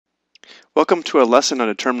Welcome to a lesson on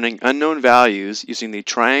determining unknown values using the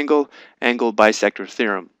triangle-angle-bisector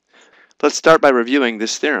theorem. Let's start by reviewing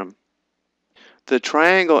this theorem. The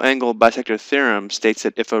triangle-angle-bisector theorem states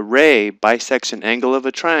that if a ray bisects an angle of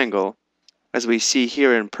a triangle, as we see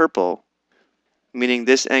here in purple, meaning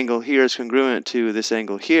this angle here is congruent to this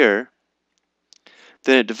angle here,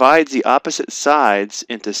 then it divides the opposite sides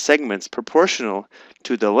into segments proportional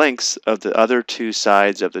to the lengths of the other two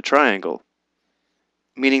sides of the triangle.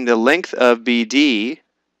 Meaning the length of BD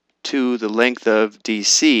to the length of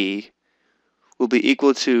DC will be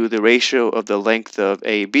equal to the ratio of the length of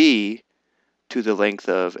AB to the length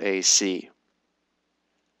of AC.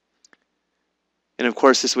 And of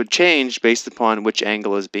course this would change based upon which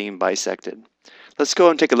angle is being bisected. Let's go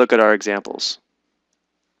and take a look at our examples.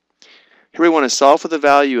 Here we want to solve for the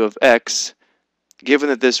value of x given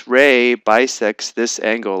that this ray bisects this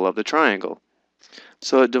angle of the triangle.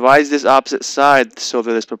 So it divides this opposite side so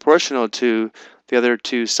that it's proportional to the other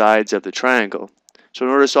two sides of the triangle. So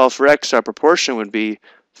in order to solve for x, our proportion would be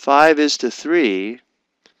 5:3,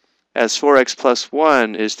 as 4x plus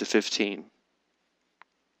 1 is to 15.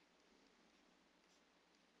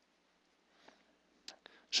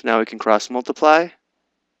 So now we can cross multiply.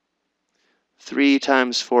 3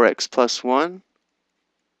 times 4x plus 1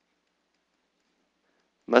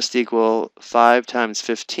 must equal 5 times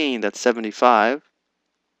 15, that's 75.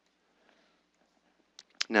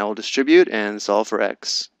 Now we'll distribute and solve for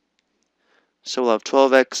x. So we'll have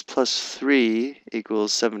 12x plus 3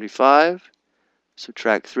 equals 75.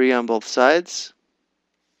 Subtract 3 on both sides.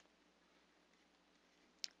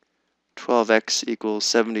 12x equals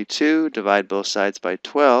 72. Divide both sides by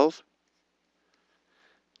 12.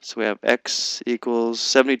 So we have x equals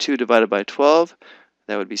 72 divided by 12.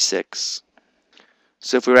 That would be 6.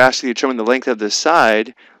 So if we were asked to determine the length of this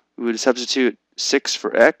side, we would substitute 6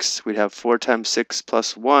 for x. We'd have 4 times 6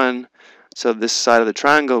 plus 1. So this side of the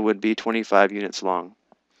triangle would be 25 units long.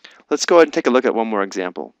 Let's go ahead and take a look at one more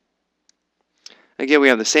example. Again, we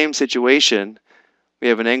have the same situation. We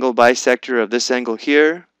have an angle bisector of this angle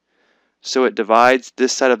here. So it divides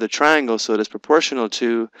this side of the triangle so it is proportional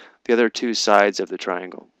to the other two sides of the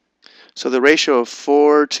triangle. So the ratio of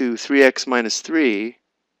 4 to 3x minus 3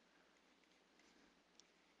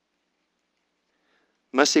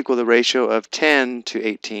 must equal the ratio of 10 to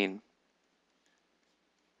 18.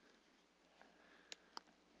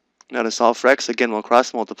 Now to solve for x, again we'll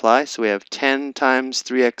cross multiply. So we have 10 times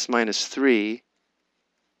 3x minus 3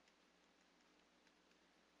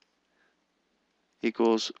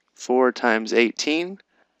 equals 4 times 18,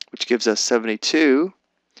 which gives us 72.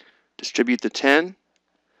 Distribute the 10.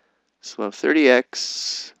 So we'll have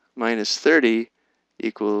 30x minus 30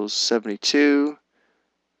 equals 72.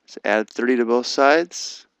 So add 30 to both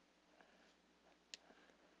sides.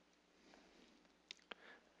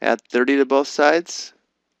 Add 30 to both sides.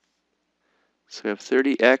 So we have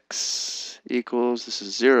 30x equals, this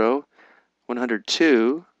is 0,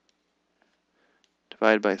 102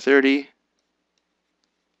 divided by 30.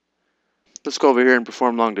 Let's go over here and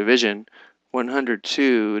perform long division.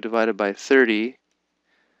 102 divided by 30.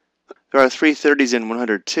 There are 3 30s in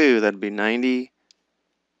 102, that'd be 90.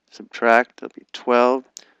 Subtract, that'll be 12.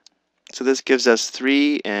 So this gives us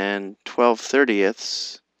 3 and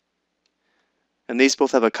 12/30ths. And these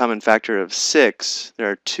both have a common factor of 6.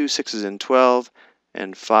 There are 2 6s in 12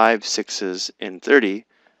 and 5 6s in 30.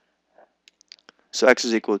 So x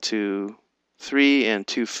is equal to 3 and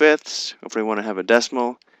 2/5. If we want to have a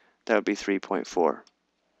decimal, that would be 3.4.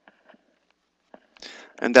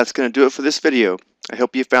 And that's going to do it for this video. I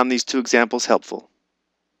hope you found these two examples helpful.